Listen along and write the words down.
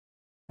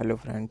Hello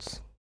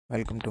friends,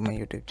 welcome to my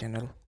YouTube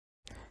channel.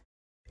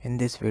 In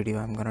this video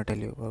I'm gonna tell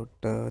you about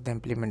the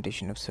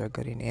implementation of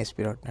Swagger in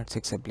ASP.NET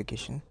 6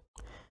 application.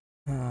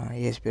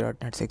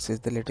 ASP.NET 6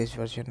 is the latest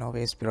version of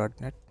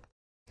ASP.NET,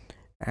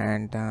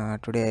 and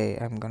today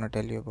I'm gonna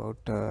tell you about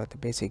the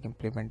basic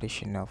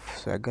implementation of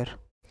Swagger,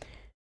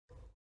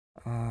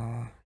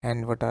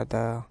 and what are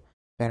the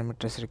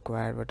parameters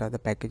required, what are the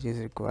packages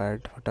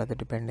required, what are the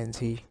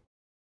dependency,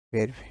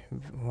 where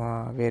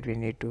we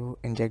need to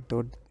inject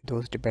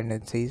those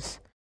dependencies,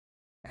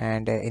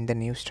 and in the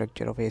new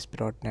structure of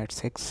ASP.NET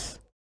 6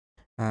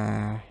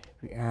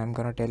 I'm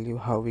gonna tell you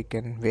how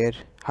and where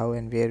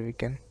we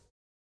can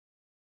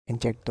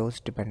inject those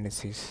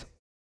dependencies.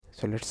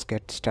 So let's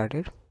get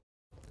started.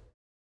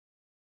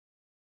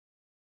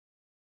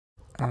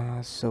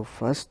 So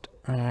first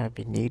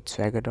we need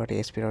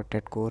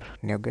swagger.asp.NET Core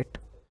NuGet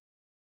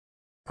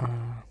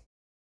uh,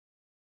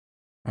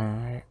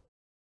 uh,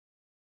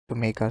 to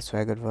make our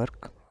Swagger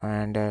work,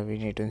 and we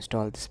need to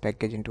install this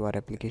package into our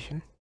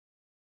application.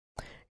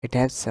 It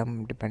has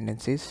some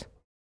dependencies,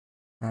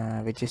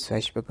 which is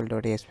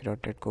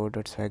swashbuckle.asp.NET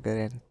Core.swagger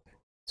and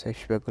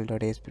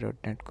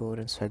swashbuckle.asp.NET Core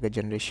and Swagger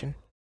generation,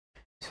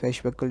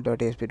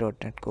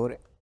 swashbuckle.asp.NET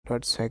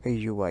Core.swagger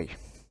UI.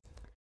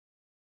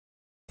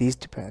 These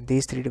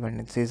three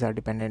dependencies are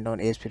dependent on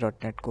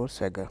ASP.NET Core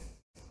Swagger.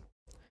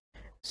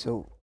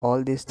 So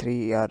all these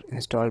three are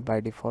installed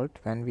by default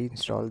when we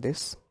install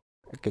this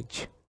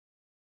package.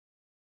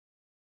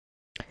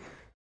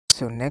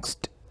 So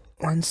next,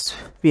 once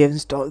we have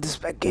installed this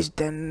package,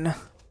 then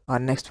our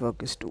next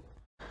work is to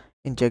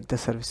inject the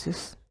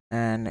services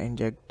and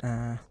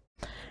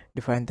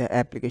define the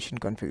application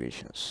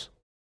configurations.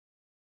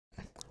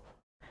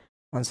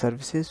 On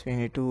services, we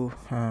need to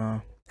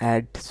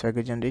add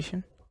Swagger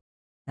generation,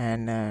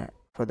 and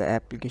for the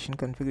application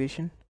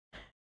configuration,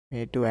 we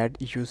need to add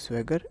use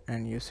Swagger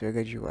and use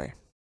Swagger UI.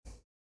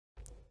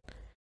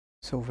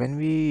 So when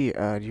we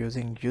are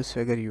using use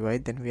Swagger UI,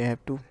 then we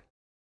have to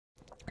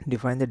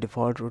define the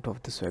default root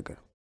of the Swagger,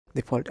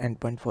 default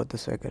endpoint for the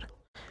Swagger,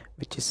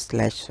 which is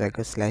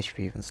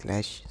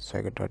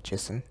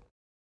 /swagger/v1/swagger.json,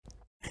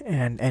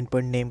 and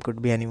endpoint name could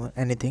be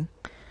anything.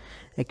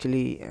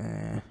 Actually,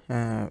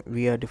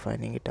 we are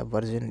defining it a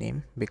version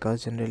name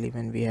because generally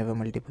when we have a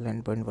multiple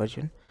endpoint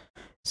version,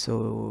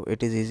 so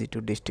it is easy to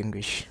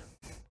distinguish,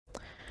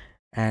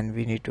 and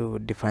we need to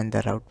define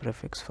the route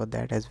prefix for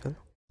that as well,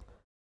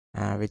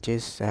 which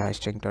is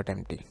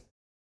string.empty.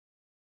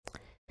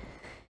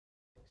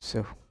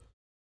 So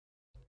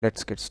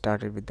let's get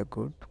started with the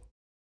code.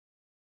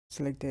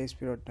 Select the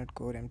ASP.NET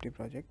Core empty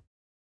project,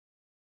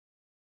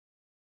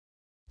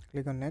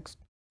 click on next,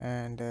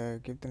 and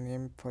give the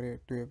name to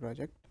your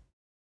project.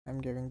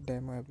 I'm giving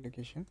demo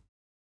application,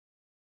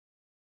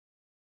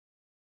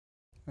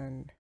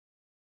 and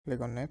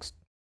click on next.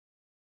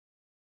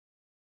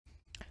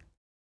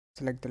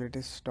 Select the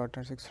latest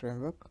 .NET 6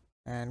 framework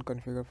and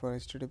configure for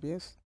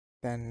HTTPS,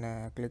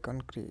 then click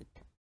on create.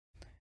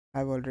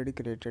 I've already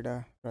created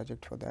a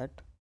project for that,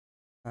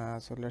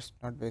 so let's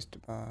not waste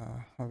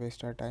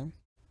our time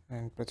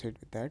and proceed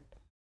with that.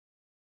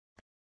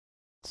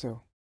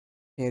 So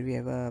here we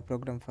have a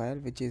program file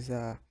which is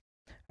a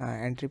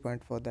entry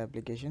point for the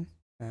application.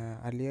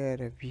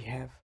 Earlier we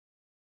have,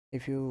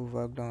 if you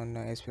worked on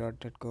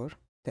ASP.NET Core,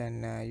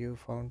 then you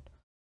found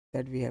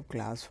that we have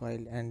class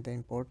file and the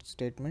import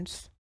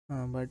statements,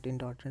 but in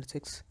 .NET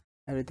 6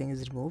 everything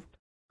is removed,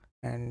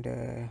 and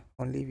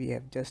only we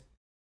have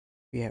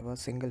a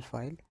single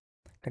file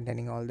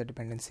containing all the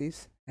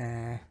dependencies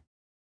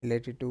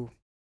related to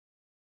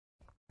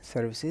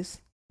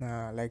services,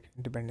 like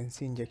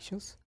dependency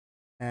injections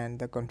and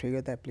the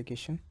configure the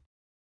application,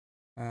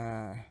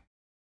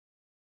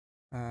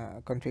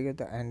 configure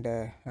the and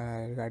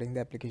regarding the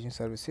application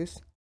services,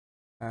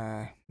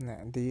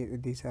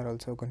 these are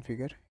also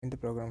configured in the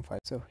program file.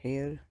 So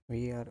here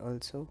we are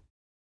also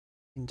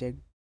inject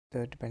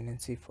the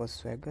dependency for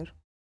Swagger.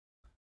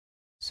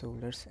 So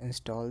let's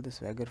install the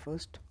Swagger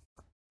first.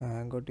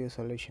 Go to your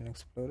solution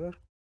explorer,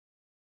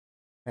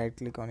 right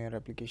click on your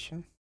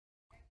application,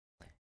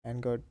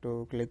 and go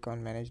to click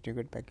on manage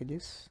NuGet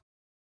packages.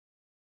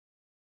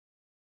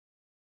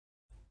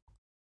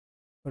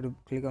 Go to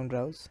click on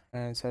browse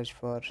and search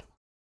for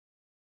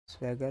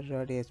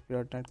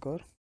swagger.asp.NET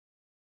Core.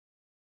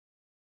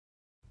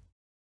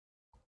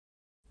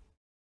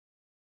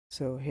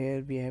 So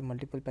here we have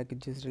multiple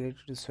packages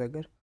related to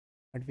Swagger,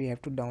 but we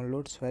have to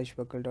download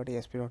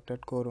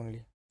swashbuckle.asp.NET Core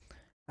only.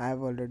 I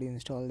have already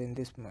installed in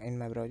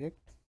my project.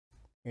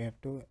 We have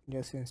to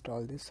just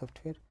install this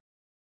software,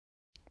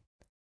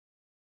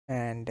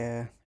 and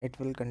it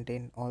will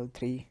contain all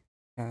three,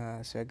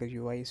 Swagger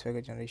UI,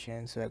 Swagger generation,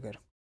 and Swagger.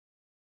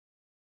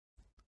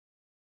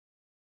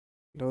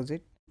 Close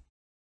it.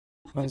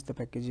 Once the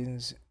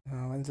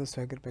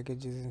Swagger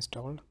package is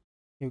installed,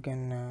 you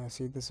can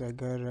see the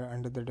Swagger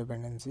under the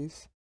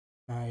dependencies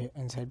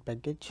inside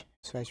package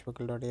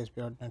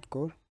swashbuckle.asp.NET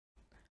Core.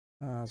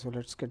 So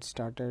let's get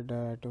started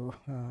to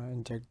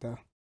inject the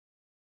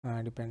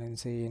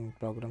dependency in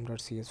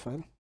program.cs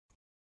file.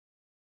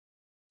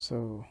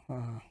 So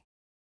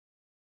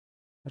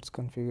Let's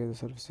configure the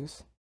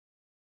services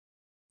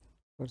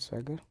for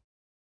Swagger.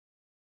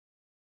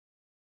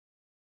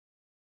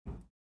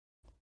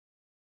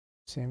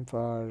 Same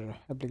for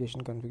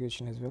application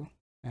configuration as well.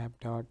 App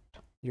dot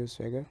use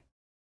Swagger,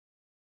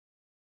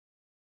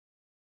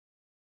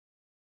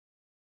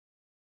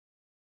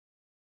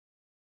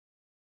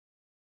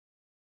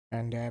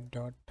 and app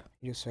dot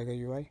use Swagger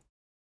UI.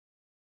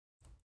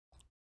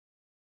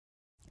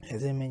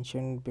 As I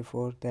mentioned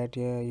before, that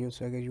use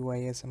Swagger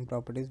UI has some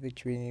properties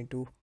which we need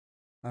to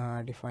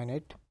define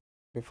it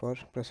before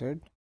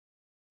proceed.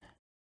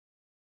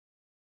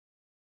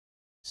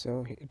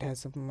 So it has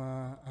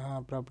some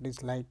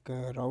properties like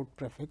route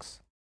prefix.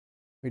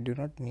 We do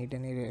not need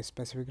any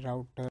specific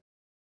route.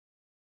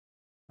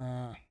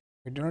 Uh,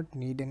 we do not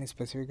need any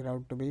specific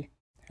route to be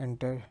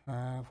entered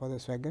for the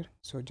Swagger.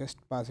 So just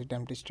pass it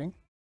empty string.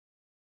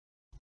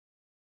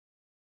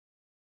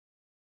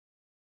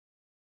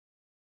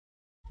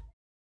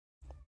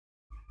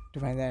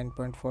 Define the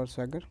endpoint for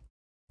Swagger,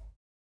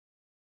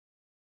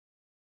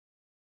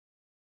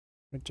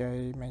 which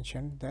I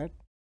mentioned that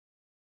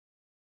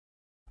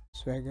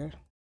Swagger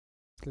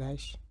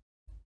slash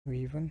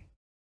v1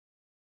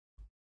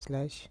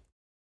 slash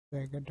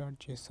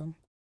swagger.json,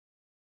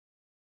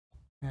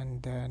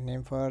 and the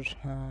name for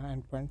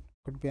endpoint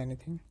could be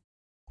anything.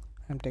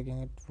 I'm taking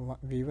it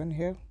v1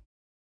 here.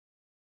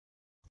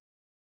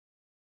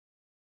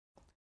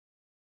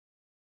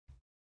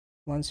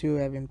 Once you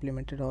have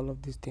implemented all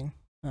of these things,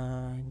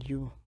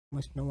 you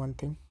must know one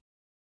thing.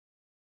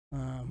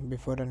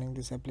 Before running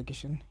this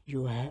application,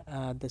 you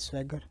have the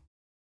Swagger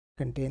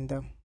contain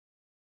the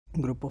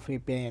group of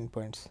API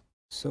endpoints,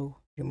 so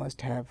you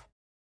must have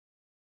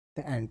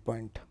the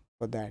endpoint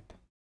for that.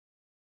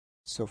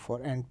 So for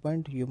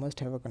endpoint, you must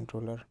have a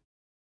controller.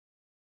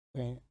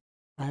 I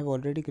have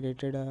already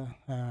created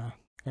a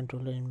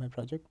controller in my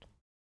project.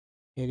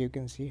 Here you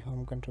can see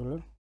home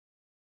controller.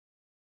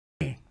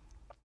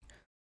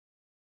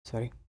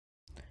 Sorry,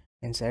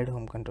 inside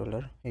home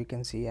controller you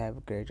can see I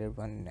have created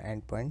one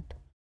endpoint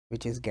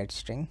which is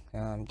getString.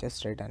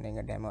 Just returning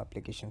a demo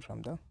application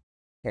from the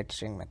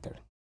getString method.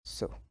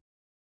 So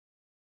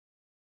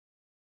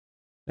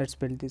let's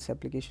build this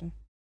application.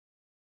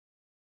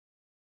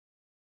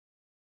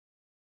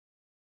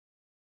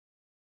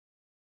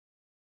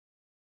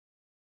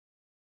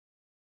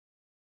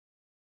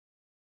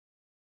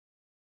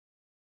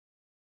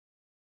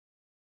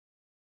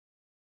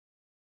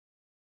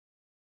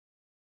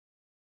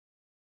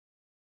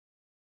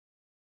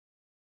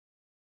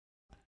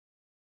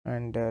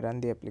 And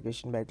run the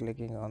application by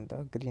clicking on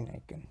the green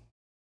icon.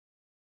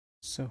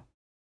 So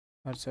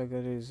our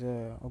Swagger is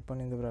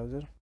open in the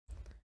browser,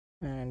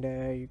 and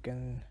you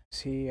can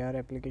see our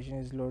application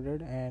is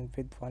loaded and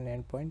with one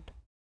endpoint,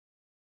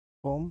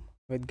 home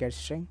with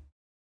getString,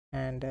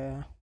 and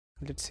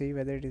let's see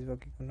whether it is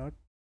working or not.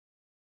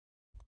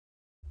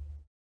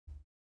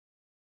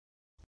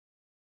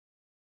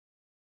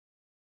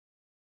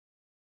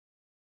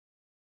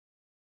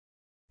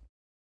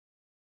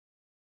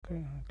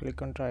 Okay,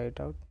 click on try it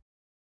out,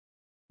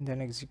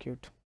 then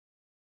execute.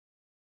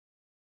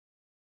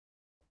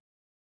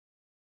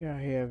 Yeah,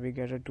 here we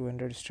get a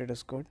 200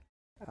 status code.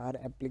 Our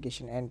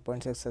application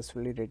endpoint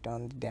successfully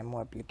returned the demo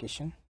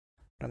application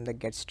from the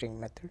getString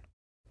method.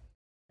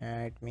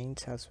 It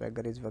means our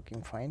Swagger is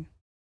working fine.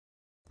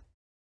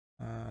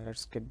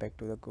 Let's get back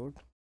to the code.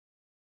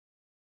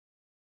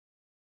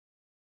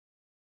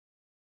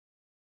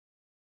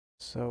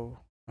 So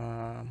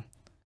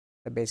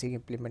the basic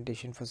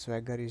implementation for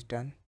Swagger is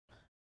done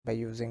by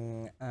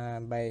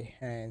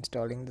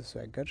installing the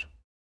Swagger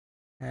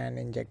and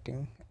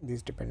injecting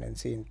this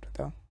dependency into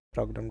the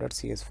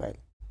program.cs file.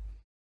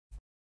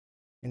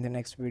 In the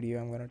next video,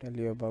 I'm going to tell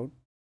you about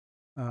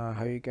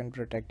how you can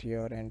protect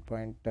your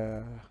endpoint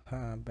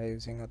by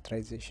using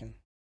authorization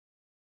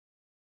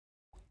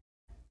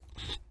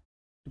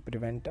to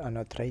prevent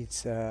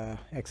unauthorized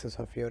access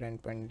of your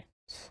endpoint.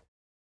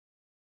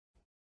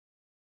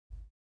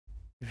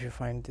 If you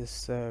find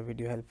this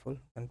video helpful,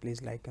 then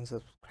please like and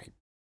subscribe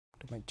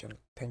to my channel.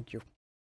 Thank you.